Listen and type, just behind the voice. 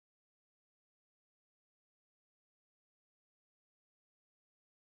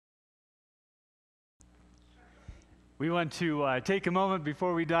We want to take a moment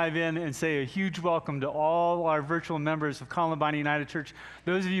before we dive in and say a huge welcome to all our virtual members of Columbine United Church.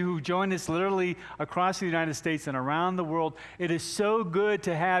 Those of you who joined us literally across the United States and around the world, it is so good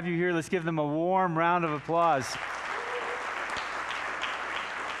to have you here. Let's give them a warm round of applause.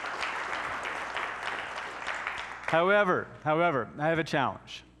 However, I have a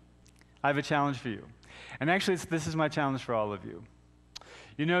challenge. I have a challenge for you. And actually, this is my challenge for all of you.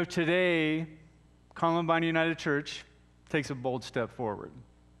 You know, today, Columbine United Church takes a bold step forward.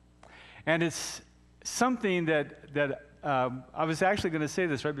 And it's something that I was actually going to say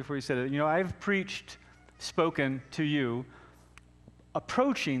this right before you said it. You know, I've spoken to you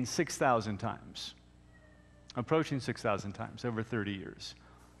approaching 6,000 times. Approaching 6,000 times over 30 years.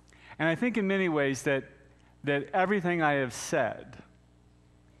 And I think in many ways that everything I have said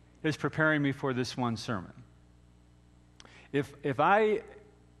is preparing me for this one sermon. If I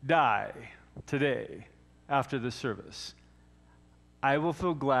die today after the service, I will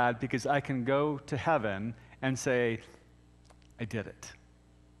feel glad because I can go to heaven and say, I did it.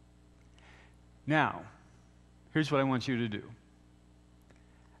 Now, here's what I want you to do.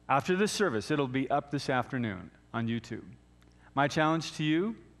 After this service, it'll be up this afternoon on YouTube. My challenge to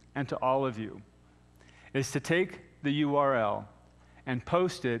you and to all of you is to take the URL and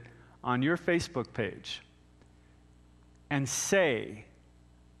post it on your Facebook page and say,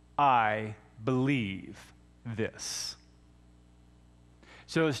 I believe this.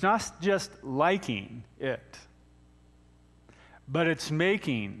 So it's not just liking it, but it's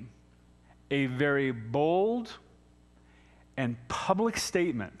making a very bold and public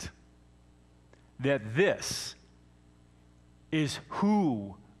statement that this is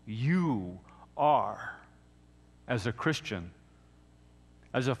who you are as a Christian,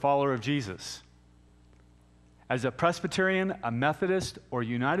 as a follower of Jesus, as a Presbyterian, a Methodist, or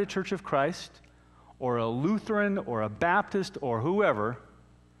United Church of Christ, or a Lutheran, or a Baptist, or whoever.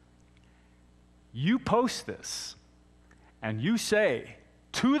 You post this, and you say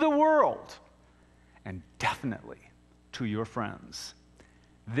to the world, and definitely to your friends,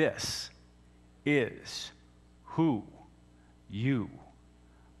 this is who you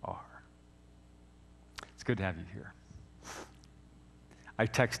are. It's good to have you here. I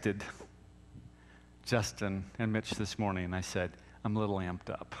texted Justin and Mitch this morning, and I said, I'm a little amped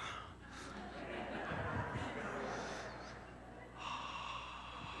up.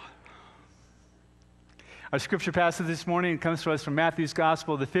 Our scripture passage this morning comes to us from Matthew's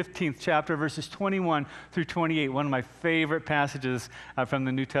Gospel, the 15th chapter, verses 21 through 28, one of my favorite passages from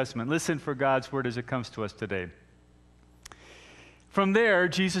the New Testament. Listen for God's word as it comes to us today. From there,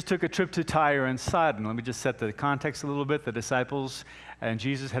 Jesus took a trip to Tyre and Sidon. Let me just set the context a little bit. The disciples and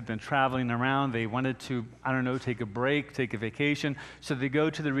Jesus had been traveling around. They wanted to, take a break, take a vacation. So they go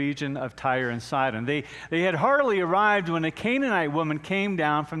to the region of Tyre and Sidon. They had hardly arrived when a Canaanite woman came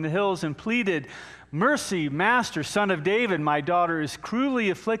down from the hills and pleaded, Mercy, Master, Son of David, my daughter is cruelly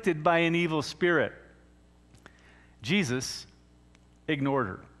afflicted by an evil spirit. Jesus ignored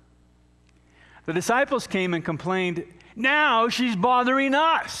her. The disciples came and complained, Now she's bothering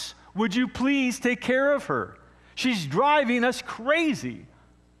us. Would you please take care of her? She's driving us crazy.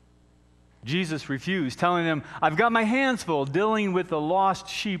 Jesus refused, telling them, I've got my hands full dealing with the lost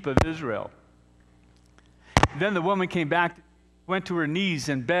sheep of Israel. Then the woman came back, went to her knees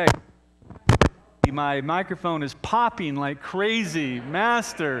and begged, My microphone is popping like crazy.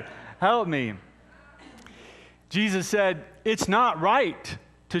 Master, help me. Jesus said, It's not right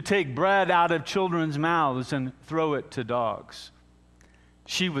to take bread out of children's mouths and throw it to dogs.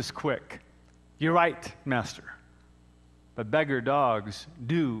 She was quick. You're right, Master. But beggar dogs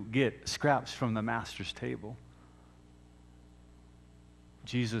do get scraps from the Master's table.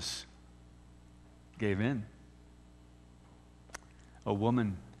 Jesus gave in. A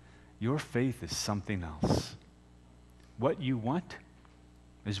woman, your faith is something else. What you want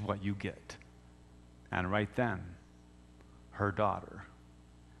is what you get. And right then, her daughter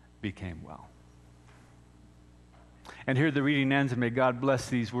became well. And here the reading ends, and may God bless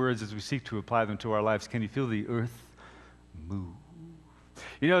these words as we seek to apply them to our lives. Can you feel the earth move?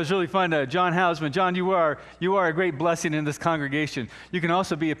 You know, it's really fun. John Hausman, John, you are a great blessing in this congregation. You can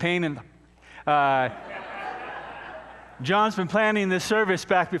also be a pain in... John's been planning this service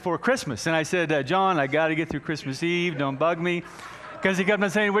back before Christmas, and I said, John, I got to get through Christmas Eve. Don't bug me. Because he kept on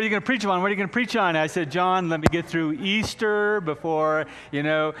saying, what are you going to preach on? What are you going to preach on? And I said, John, let me get through Easter before,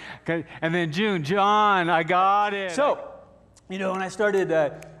 and then June, John, I got it. So, when I started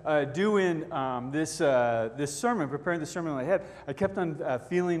doing this sermon, preparing the sermon in my head, I kept on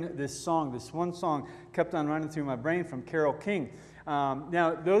feeling this one song kept on running through my brain from Carole King.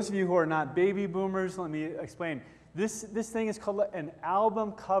 Now, those of you who are not baby boomers, let me explain. This thing is called an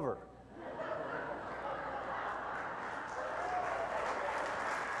album cover.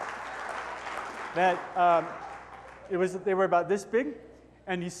 That they were about this big,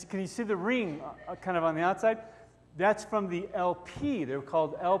 and can you see the ring kind of on the outside? That's from the LP. They were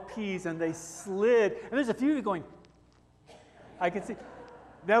called LPs, and they slid. And there's a few of you going, I can see.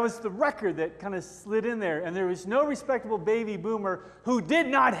 That was the record that kind of slid in there, and there was no respectable baby boomer who did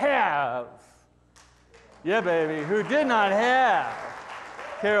not have, yeah, baby, who did not have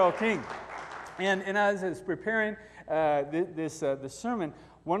Carole King. And as I was preparing this sermon,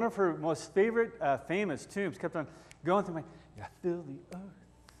 one of her most favorite famous tunes kept on going through my, I feel the earth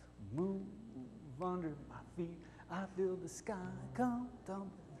move under my feet. I feel the sky come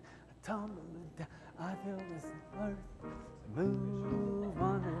tumbling down. I feel this earth move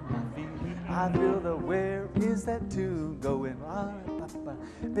under my feet. I feel the where is that tune going?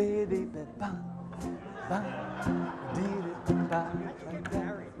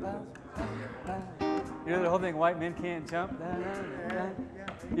 You know the whole thing, white men can't jump?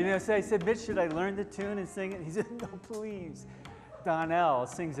 You know, so I said, Mitch, should I learn the tune and sing it? He said, no, please. Donnell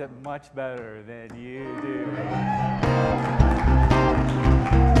sings it much better than you do.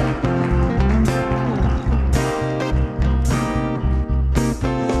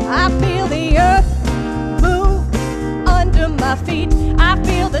 I feel the earth move under my feet. I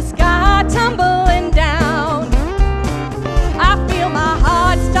feel the sky tumbling down. I feel my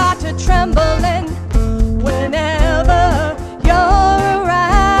heart start to trembling whenever you're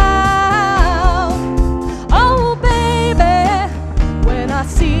around. Oh, baby, when I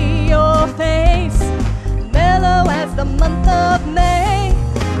see your face, mellow as the month of May.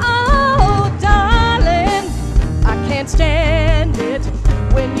 Oh, darling, I can't stand it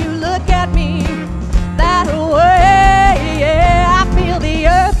when you look at me that way. Yeah, I feel the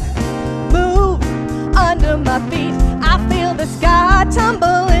earth move under my feet. I feel the sky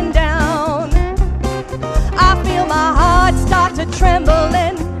tumbling down. I feel my heart start to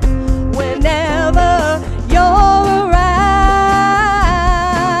trembling whenever you're around.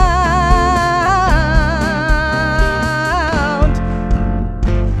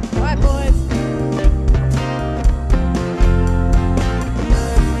 All right, boys.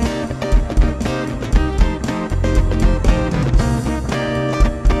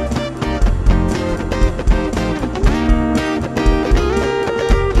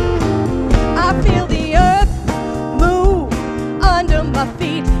 I feel the earth move under my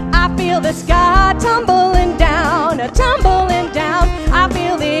feet. I feel the sky tumbling down, tumbling down. I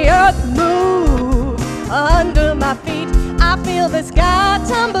feel the earth move under my feet. I feel the sky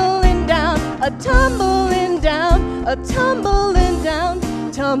tumbling down, tumbling down, tumbling down,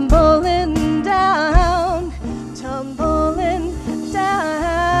 tumbling down, tumbling down.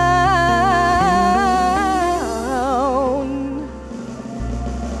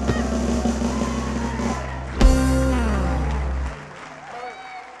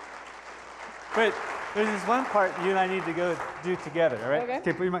 But there's this one part you and I need to go do together, all right?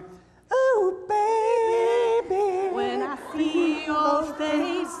 Okay. Put your mic. Oh, baby. When I see your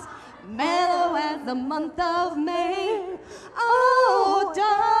face, mellow as the month of May. Oh,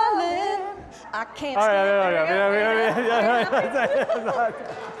 darling, I can't All stand right.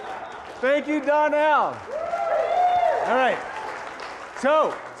 Thank you, Donnell. All right.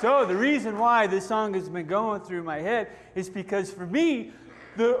 So the reason why this song has been going through my head is because for me,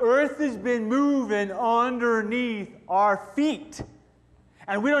 the earth has been moving underneath our feet.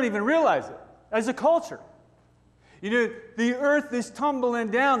 And we don't even realize it as a culture. You know, the earth is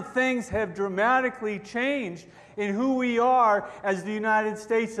tumbling down. Things have dramatically changed in who we are as the United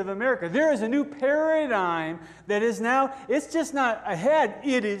States of America. There is a new paradigm that is now, it's just not ahead,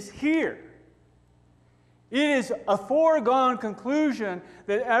 it is here. It is a foregone conclusion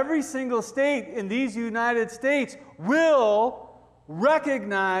that every single state in these United States will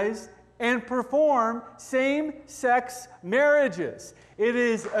recognize and perform same-sex marriages. It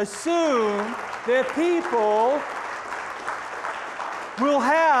is assumed that people will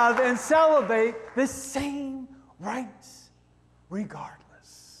have and celebrate the same rights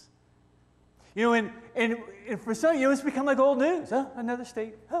regardless. You know, and for some, you know, it's become like old news. Oh, another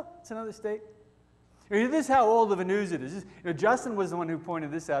state. Oh, it's another state. This is how old of a news it is. You know, Justin was the one who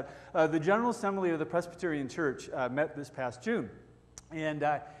pointed this out. The General Assembly of the Presbyterian Church met this past June. And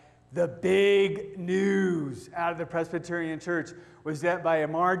the big news out of the Presbyterian Church was that by a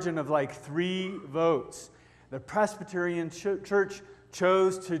margin of like 3 votes, the Presbyterian Church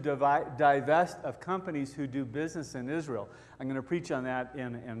chose to divest of companies who do business in Israel. I'm going to preach on that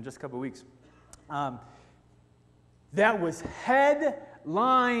in just a couple of weeks. That was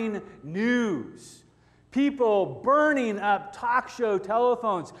headline news People burning up talk show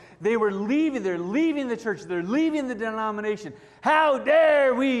telephones. They're leaving the church, they're leaving the denomination. How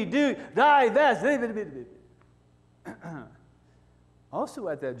dare we divest? Also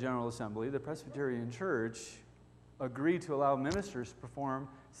at that General Assembly, the Presbyterian Church agreed to allow ministers to perform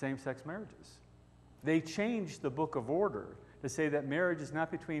same-sex marriages. They changed the Book of Order to say that marriage is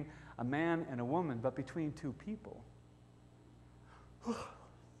not between a man and a woman, but between two people.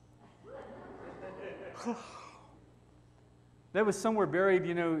 That was somewhere buried,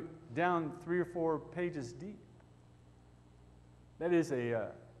 down 3 or 4 pages deep. That is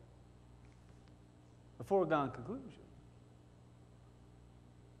a foregone conclusion.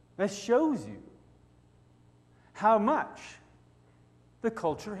 That shows you how much the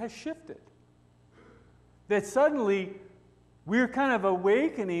culture has shifted. That suddenly we're kind of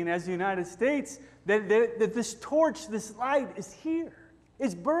awakening as the United States that this torch, this light is here.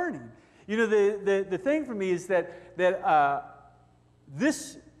 It's burning. The thing for me is that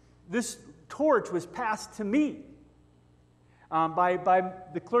this torch was passed to me by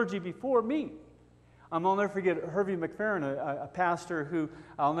the clergy before me. I'll never forget Hervey McFerrin, a pastor who,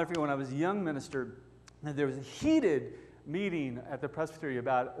 I'll never forget when I was a young minister, there was a heated meeting at the Presbytery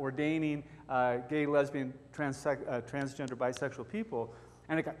about ordaining gay, lesbian, transgender, bisexual people,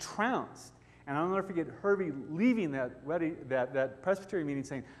 and it got trounced. And I'll never forget Hervey leaving that Presbytery meeting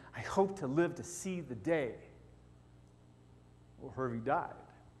saying, I hope to live to see the day. Well, Hervey died.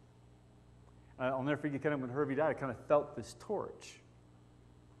 I'll never forget when Hervey died, I kind of felt this torch.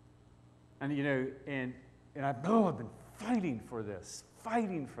 And, I've been fighting for this.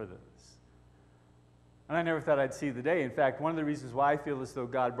 And I never thought I'd see the day. In fact, one of the reasons why I feel as though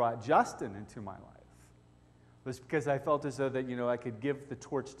God brought Justin into my life was because I felt as though that, I could give the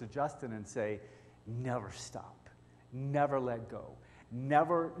torch to Justin and say, never stop, never let go,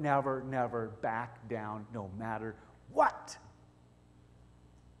 never, never, never back down, no matter what.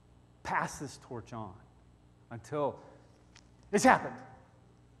 Pass this torch on until it's happened.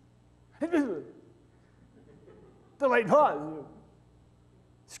 The light pause.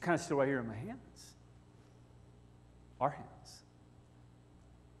 It's kind of still right here in my hands. Our hands.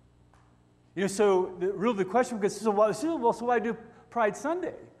 So the question becomes, so why do Pride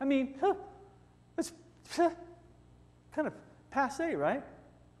Sunday? I mean, it's kind of passé, right? I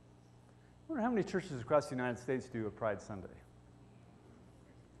wonder how many churches across the United States do a Pride Sunday.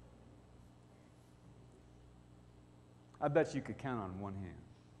 I bet you could count on one hand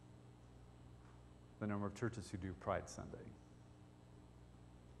the number of churches who do Pride Sunday.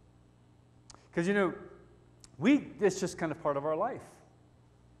 Because, it's just kind of part of our life.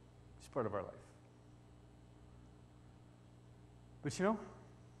 It's part of our life. But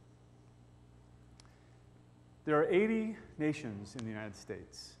there are 80 nations in the United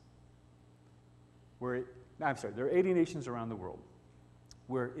States there are 80 nations around the world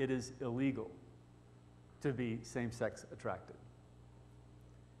where it is illegal to be same-sex attracted.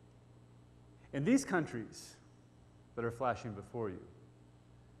 In these countries that are flashing before you,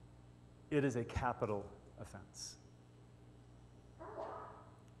 it is a capital offense.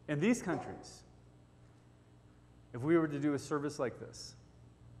 In these countries, if we were to do a service like this,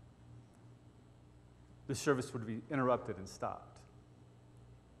 the service would be interrupted and stopped.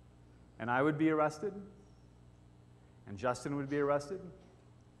 And I would be arrested, and Justin would be arrested,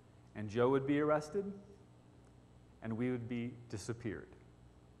 and Joe would be arrested, and we would be disappeared.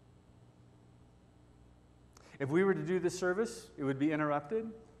 If we were to do this service, it would be interrupted.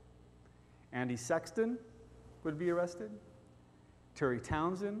 Andy Sexton would be arrested. Terry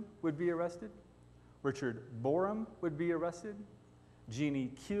Townsend would be arrested. Richard Borum would be arrested.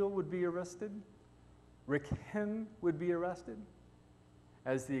 Jeannie Keel would be arrested. Rick Henn would be arrested.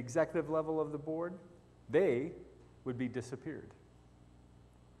 As the executive level of the board, they would be disappeared.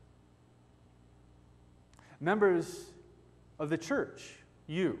 Members of the church,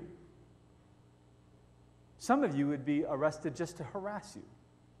 some of you would be arrested just to harass you.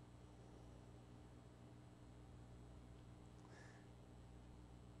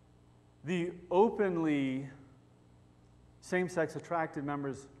 The openly same-sex attracted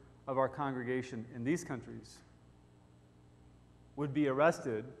members of our congregation in these countries would be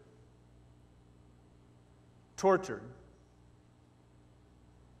arrested, tortured,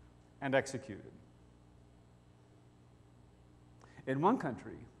 and executed. In one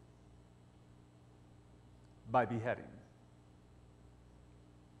country, by beheading.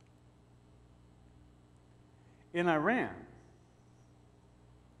 In Iran,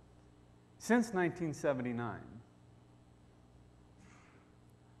 since 1979,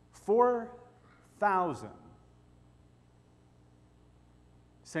 4,000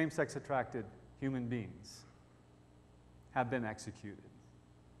 same-sex attracted human beings have been executed.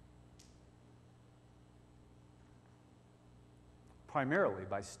 Primarily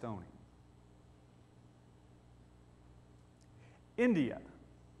by stoning. India,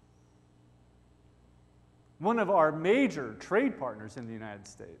 one of our major trade partners in the United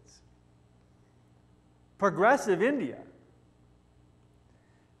States, progressive India,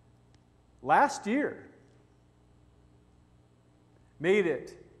 last year made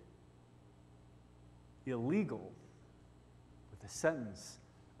it illegal with a sentence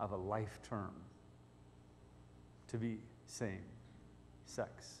of a life term to be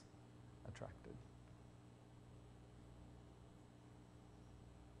same-sex attracted.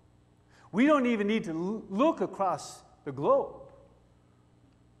 We don't even need to look across the globe.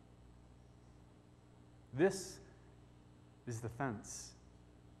 This is the fence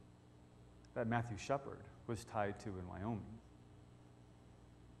that Matthew Shepard was tied to in Wyoming.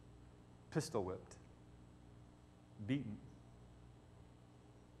 Pistol whipped, beaten,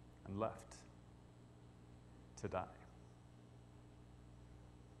 and left to die.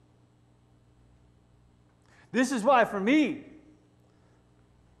 This is why, for me,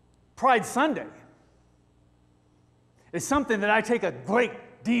 Pride Sunday is something that I take a great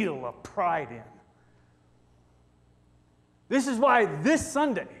deal of pride in. This is why this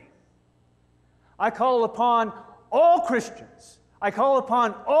Sunday I call upon all Christians, I call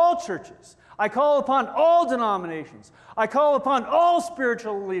upon all churches, I call upon all denominations, I call upon all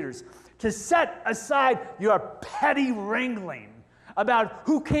spiritual leaders to set aside your petty wrangling about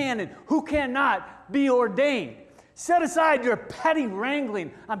who can and who cannot be ordained. Set aside your petty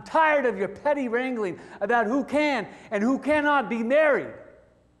wrangling. I'm tired of your petty wrangling about who can and who cannot be married.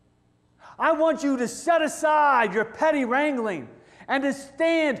 I want you to set aside your petty wrangling and to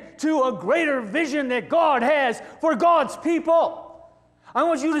stand to a greater vision that God has for God's people. I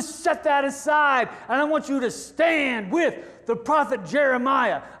want you to set that aside, and I want you to stand with the prophet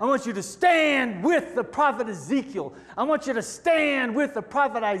Jeremiah. I want you to stand with the prophet Ezekiel. I want you to stand with the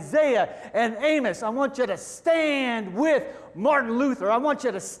prophet Isaiah and Amos. I want you to stand with Martin Luther. I want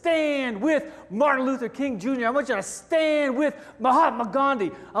you to stand with Martin Luther King Jr. I want you to stand with Mahatma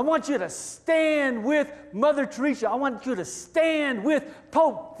Gandhi. I want you to stand with Mother Teresa. I want you to stand with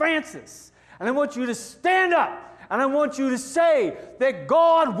Pope Francis. And I want you to stand up. And I want you to say that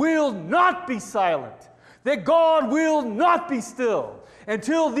God will not be silent, that God will not be still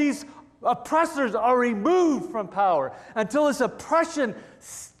until these oppressors are removed from power, until this oppression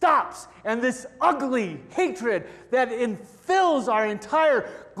stops and this ugly hatred that infills our entire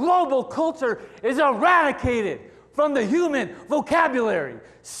global culture is eradicated from the human vocabulary.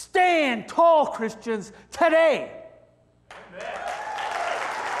 Stand tall, Christians, today. Amen.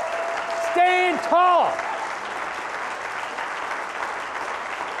 Stand tall.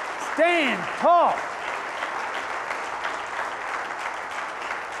 Stand tall.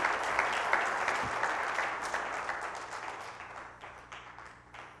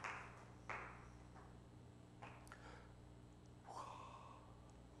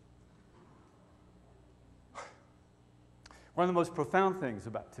 One of the most profound things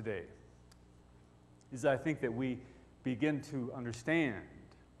about today is I think that we begin to understand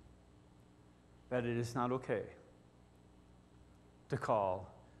that it is not okay to call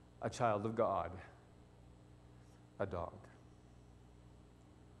a child of God a dog.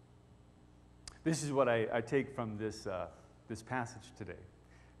 This is what I take from this passage today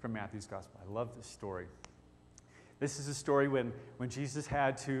from Matthew's Gospel. I love this story. This is a story when Jesus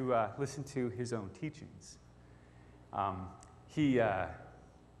had to listen to his own teachings. He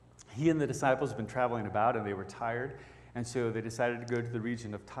and the disciples have been traveling about, and they were tired, and so they decided to go to the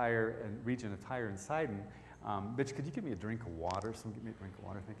region of Tyre and Sidon. Bitch, could you give me a drink of water? Someone give me a drink of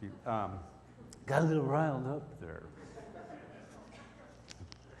water, thank you. Got a little riled up there.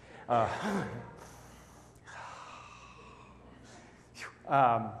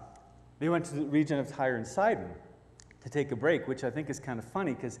 They went to the region of Tyre and Sidon to take a break, which I think is kind of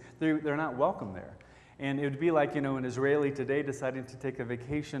funny because they're not welcome there. And it would be like, an Israeli today deciding to take a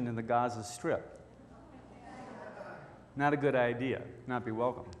vacation in the Gaza Strip. Not a good idea, not be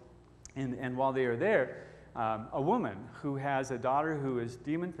welcome. And while they are there, a woman who has a daughter who is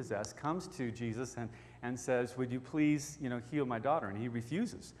demon-possessed comes to Jesus and says, would you please, heal my daughter? And he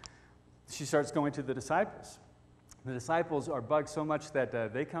refuses. She starts going to the disciples. The disciples are bugged so much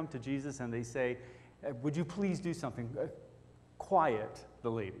that they come to Jesus and they say, would you please do something? Quiet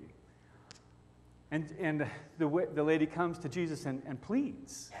the lady. And the lady comes to Jesus and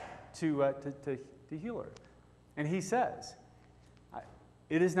pleads to heal her. And he says,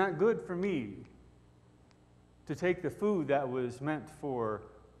 it is not good for me to take the food that was meant for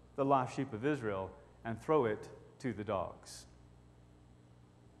the lost sheep of Israel and throw it to the dogs.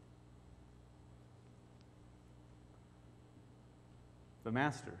 The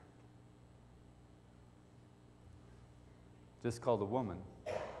master just called a woman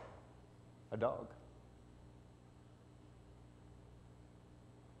a dog.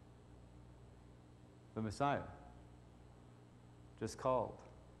 The Messiah just called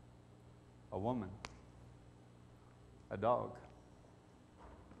a woman a dog.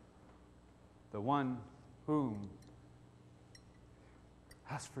 The one whom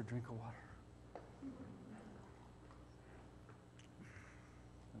asked for a drink of water.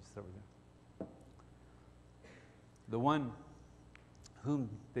 Let's start with that. The one whom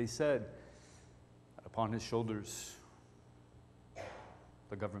they said, upon his shoulders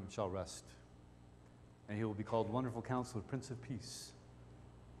the government shall rest, and he will be called Wonderful Counselor, Prince of Peace,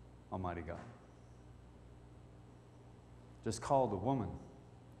 Almighty God. Just called a woman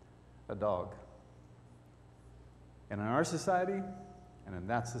a dog. And in our society, and in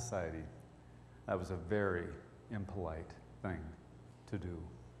that society, that was a very impolite thing to do.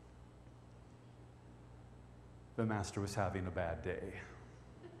 The master was having a bad day.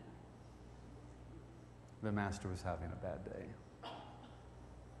 The master was having a bad day.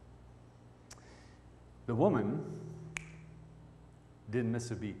 The woman didn't miss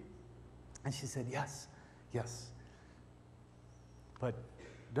a beat. And she said, yes, yes. But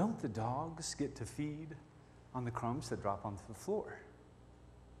don't the dogs get to feed on the crumbs that drop onto the floor?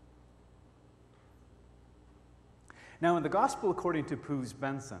 Now, in the Gospel according to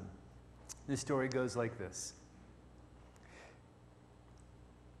Poos-Benson, the story goes like this.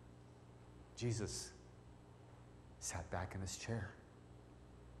 Jesus sat back in his chair.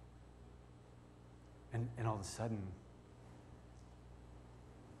 And all of a sudden,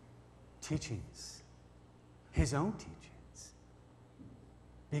 teachings, his own teachings,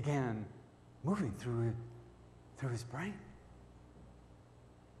 began moving through his brain.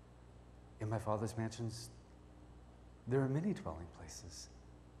 In my Father's mansions, there are many dwelling places.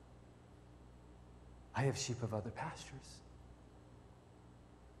 I have sheep of other pastures.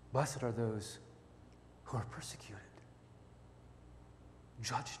 Blessed are those who are persecuted.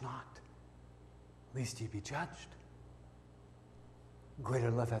 Judge not, lest ye be judged.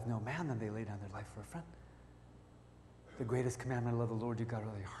 Greater love hath no man than they lay down their life for a friend. The greatest commandment, love the Lord your God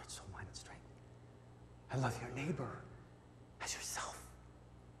with all your heart, soul, mind, and strength. And love your neighbor as yourself.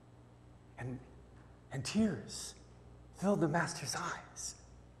 And tears filled the master's eyes.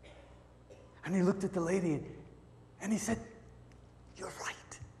 And he looked at the lady and he said, you're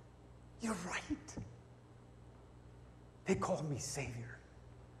right. You're right. They call me Savior,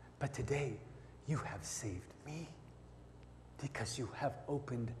 but today you have saved me because you have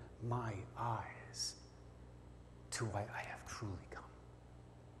opened my eyes to why I have truly come.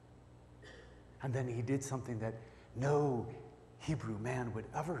 And then he did something that no Hebrew man would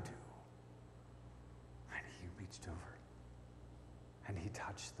ever do. And he reached over and he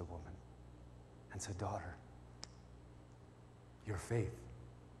touched the woman and said, daughter, your faith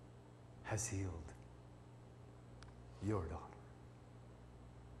has healed your daughter.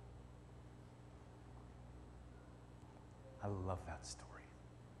 I love that story.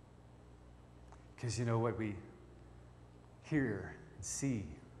 Because you know what we hear and see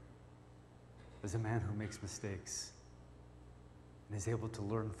is a man who makes mistakes and is able to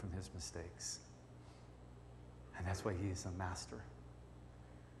learn from his mistakes. And that's why he is a master.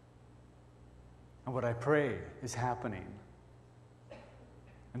 And what I pray is happening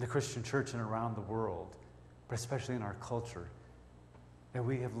in the Christian church and around the world, but especially in our culture, that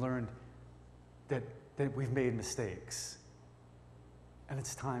we have learned that we've made mistakes. And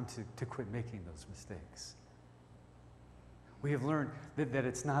it's time to quit making those mistakes. We have learned that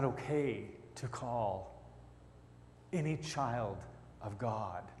it's not okay to call any child of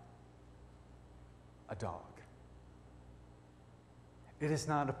God a dog. It is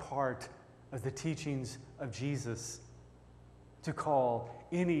not a part of the teachings of Jesus to call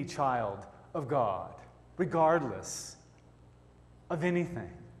any child of God, regardless of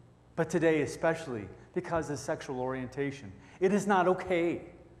anything. But today, especially because of sexual orientation, it is not okay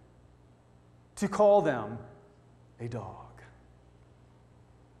to call them a dog.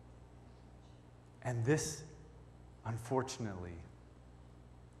 And this, unfortunately,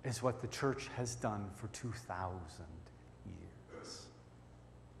 is what the church has done for 2,000 years.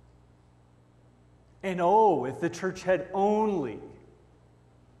 And oh, if the church had only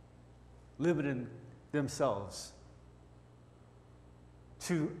limited themselves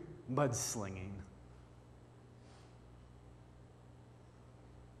to mudslinging.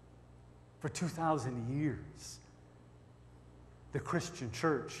 For 2,000 years, the Christian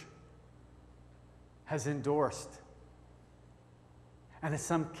church has endorsed and in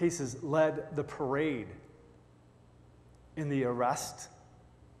some cases led the parade in the arrest,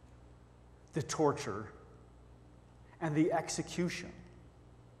 the torture, and the execution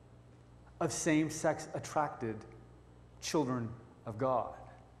of same-sex attracted children of God.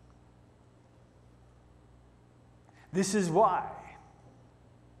 This is why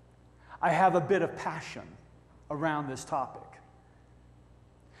I have a bit of passion around this topic.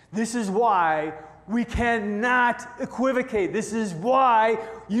 This is why we cannot equivocate. This is why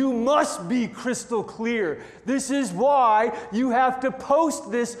you must be crystal clear. This is why you have to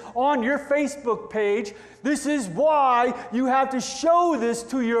post this on your Facebook page. This is why you have to show this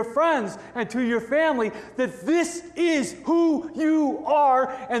to your friends and to your family, that this is who you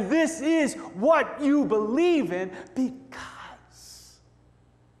are and this is what you believe in, because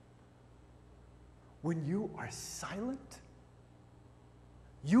when you are silent,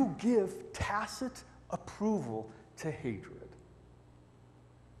 you give tacit approval to hatred.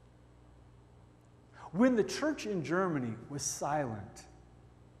 When the church in Germany was silent,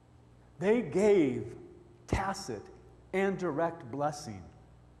 they gave tacit and direct blessing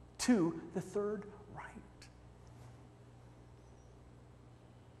to the Third Reich.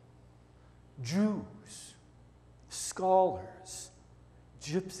 Jews, scholars,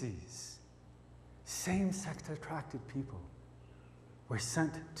 gypsies, same-sex attracted people were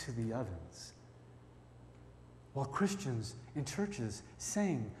sent to the ovens, while Christians in churches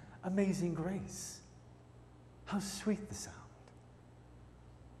sang Amazing Grace. How sweet the sound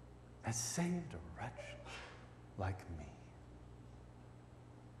that saved a wretch like me.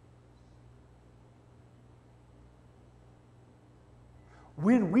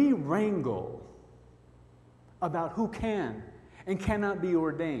 When we wrangle about who can and cannot be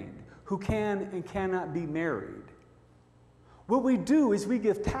ordained, who can and cannot be married, what we do is we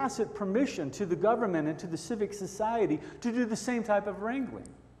give tacit permission to the government and to the civic society to do the same type of wrangling.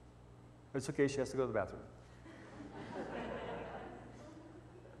 It's okay, she has to go to the bathroom.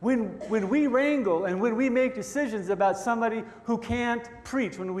 When we wrangle and when we make decisions about somebody who can't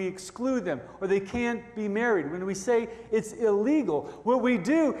preach, when we exclude them, or they can't be married, when we say it's illegal, what we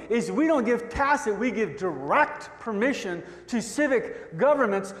do is we don't give tacit, we give direct permission to civic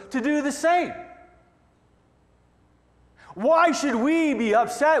governments to do the same. Why should we be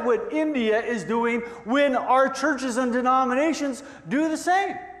upset what India is doing when our churches and denominations do the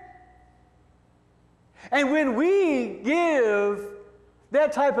same? And when we give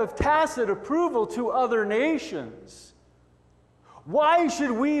that type of tacit approval to other nations, why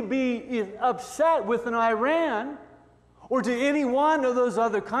should we be upset with an Iran or to any one of those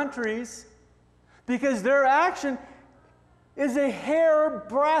other countries? Because their action is a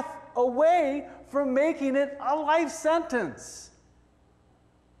hairbreadth away from making it a life sentence.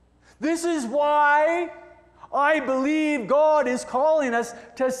 This is why I believe God is calling us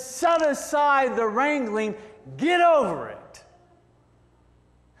to set aside the wrangling, get over it.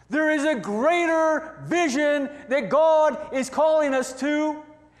 There is a greater vision that God is calling us to,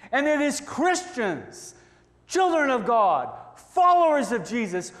 and it is Christians, children of God, followers of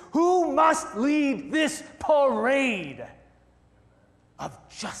Jesus, who must lead this parade of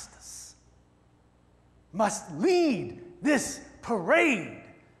justice. Must lead this parade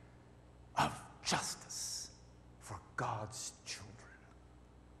of justice for God's children.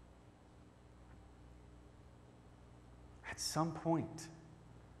 At some point,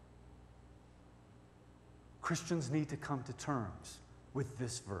 Christians need to come to terms with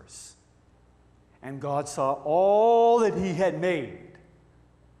this verse. And God saw all that he had made,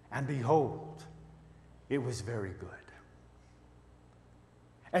 and behold, it was very good.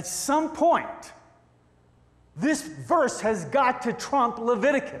 At some point, this verse has got to trump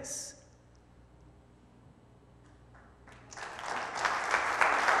Leviticus.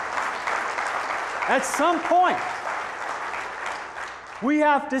 At some point, we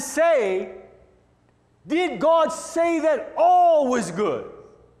have to say, did God say that all was good?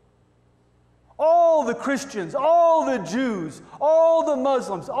 All the Christians, all the Jews, all the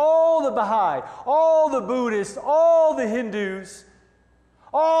Muslims, all the Baha'i, all the Buddhists, all the Hindus,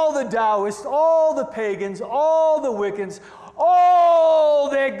 all the Taoists, all the pagans, all the Wiccans, all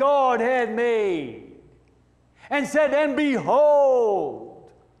that God had made, and said, and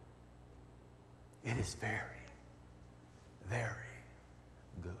behold, it is very, very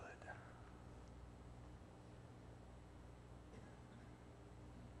good.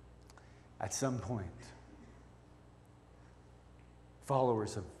 At some point,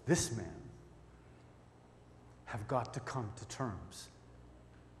 followers of this man have got to come to terms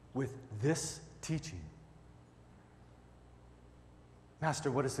with this teaching.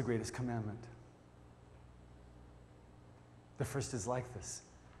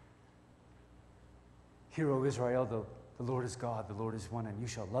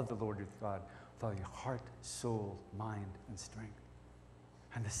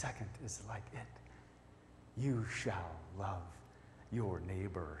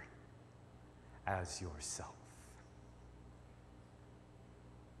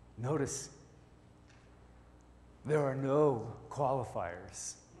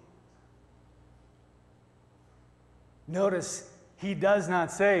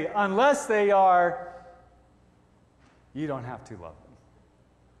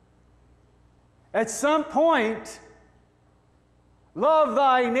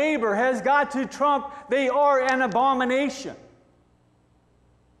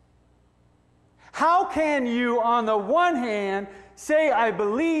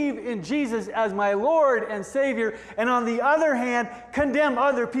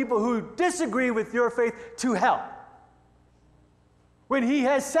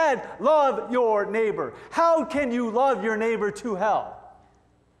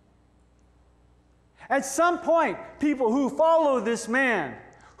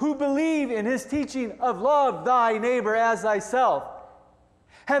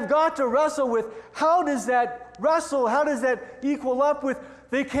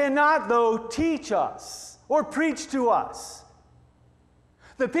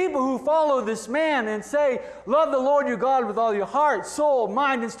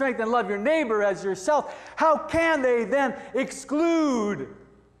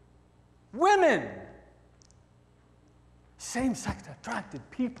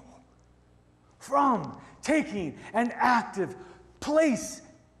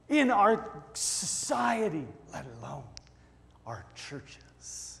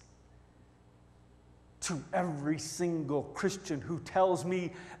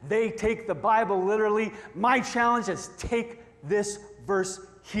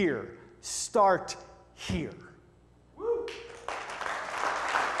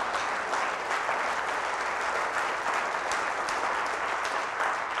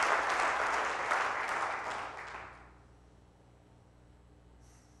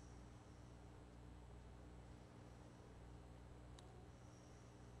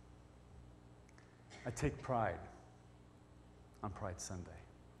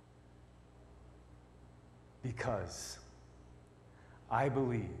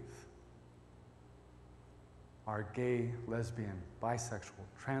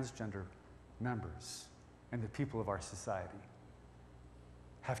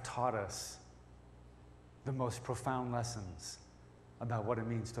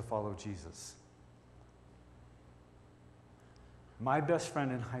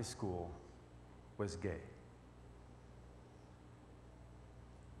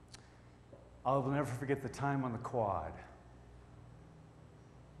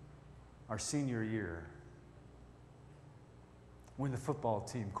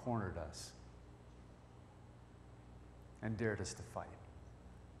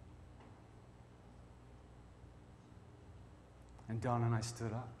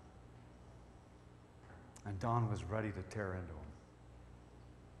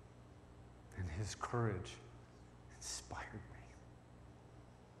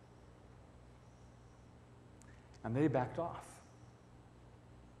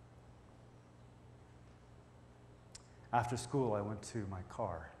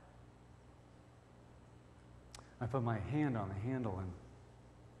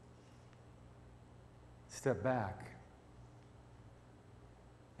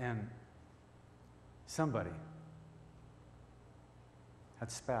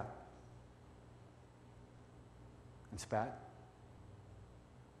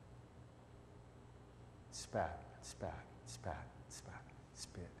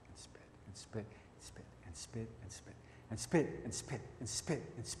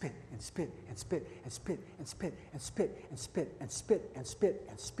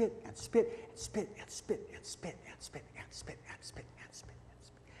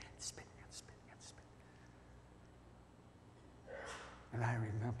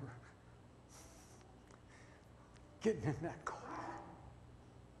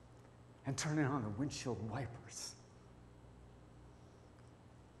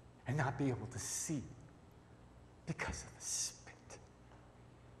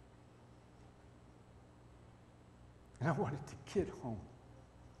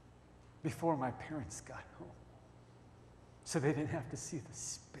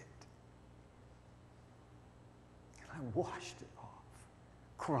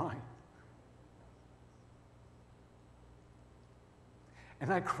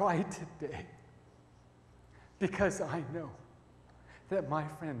 And I cry today because I know that my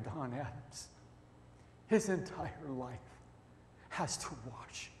friend Don Adams, his entire life has to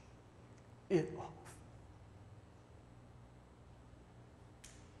wash it off.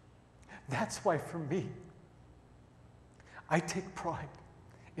 That's why for me, I take pride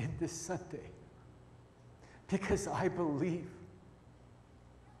in this Sunday, because I believe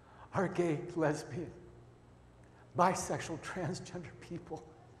our gay, lesbian, bisexual, transgender people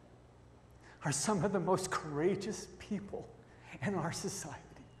are some of the most courageous people in our society.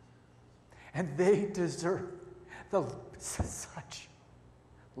 And they deserve such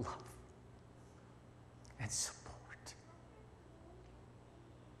love and support,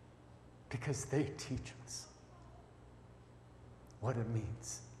 because they teach us what it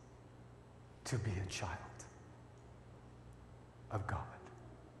means to be a child of God.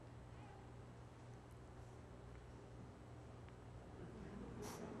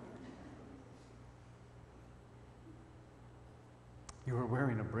 You are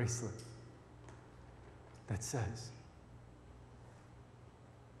wearing a bracelet that says,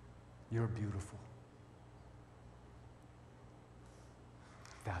 "You're beautiful."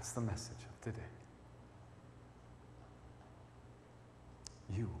 That's the message of today.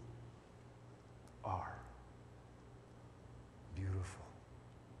 You are beautiful,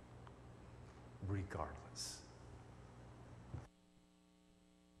 regardless.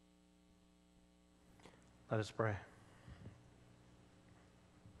 Let us pray.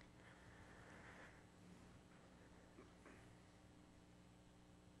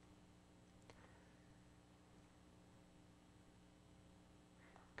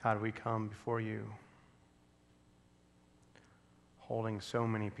 God, we come before you holding so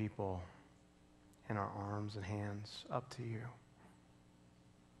many people in our arms and hands up to you,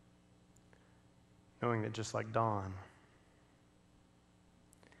 knowing that just like Dawn,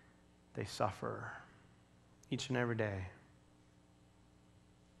 they suffer each and every day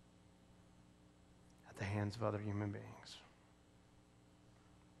at the hands of other human beings.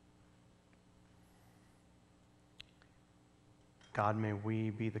 God, may we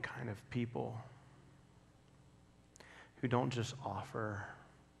be the kind of people who don't just offer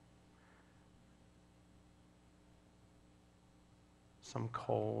some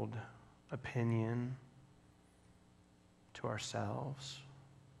cold opinion to ourselves,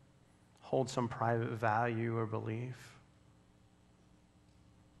 hold some private value or belief.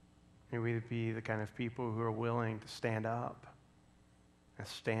 May we be the kind of people who are willing to stand up and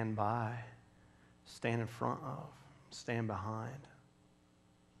stand by, stand in front of, stand behind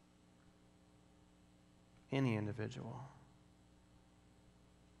any individual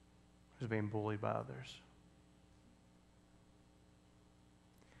who's being bullied by others.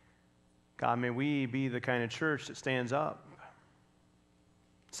 God, may we be the kind of church that stands up,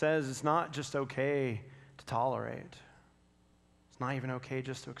 says it's not just okay to tolerate, it's not even okay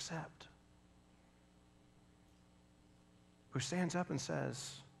just to accept, who stands up and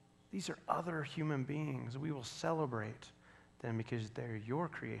says, these are other human beings. We will celebrate them because they're your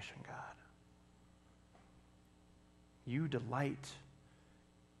creation, God. You delight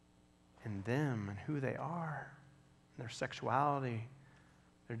in them and who they are, their sexuality,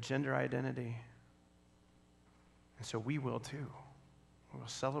 their gender identity. And so we will too. We will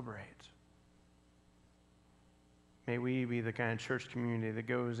celebrate. May we be the kind of church community that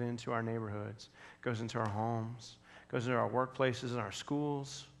goes into our neighborhoods, goes into our homes, goes into our workplaces and our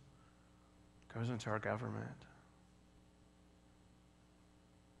schools, goes into our government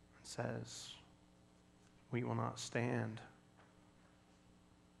and says, we will not stand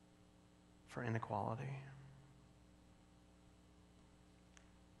for inequality.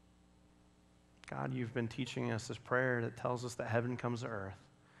 God, you've been teaching us this prayer that tells us that heaven comes to earth.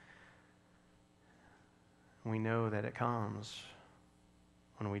 We know that it comes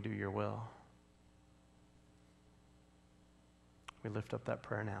when we do your will. We lift up that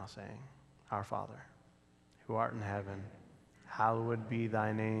prayer now saying, Our Father, who art in heaven, hallowed be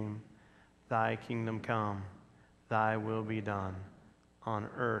thy name. Thy kingdom come, thy will be done, on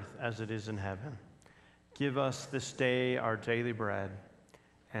earth as it is in heaven. Give us this day our daily bread,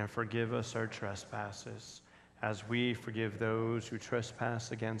 and forgive us our trespasses, as we forgive those who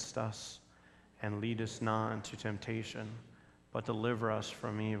trespass against us. And lead us not into temptation, but deliver us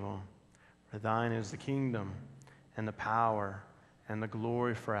from evil. For thine is the kingdom, and the power, and the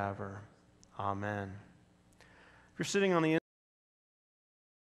glory forever. Amen. If you're sitting on the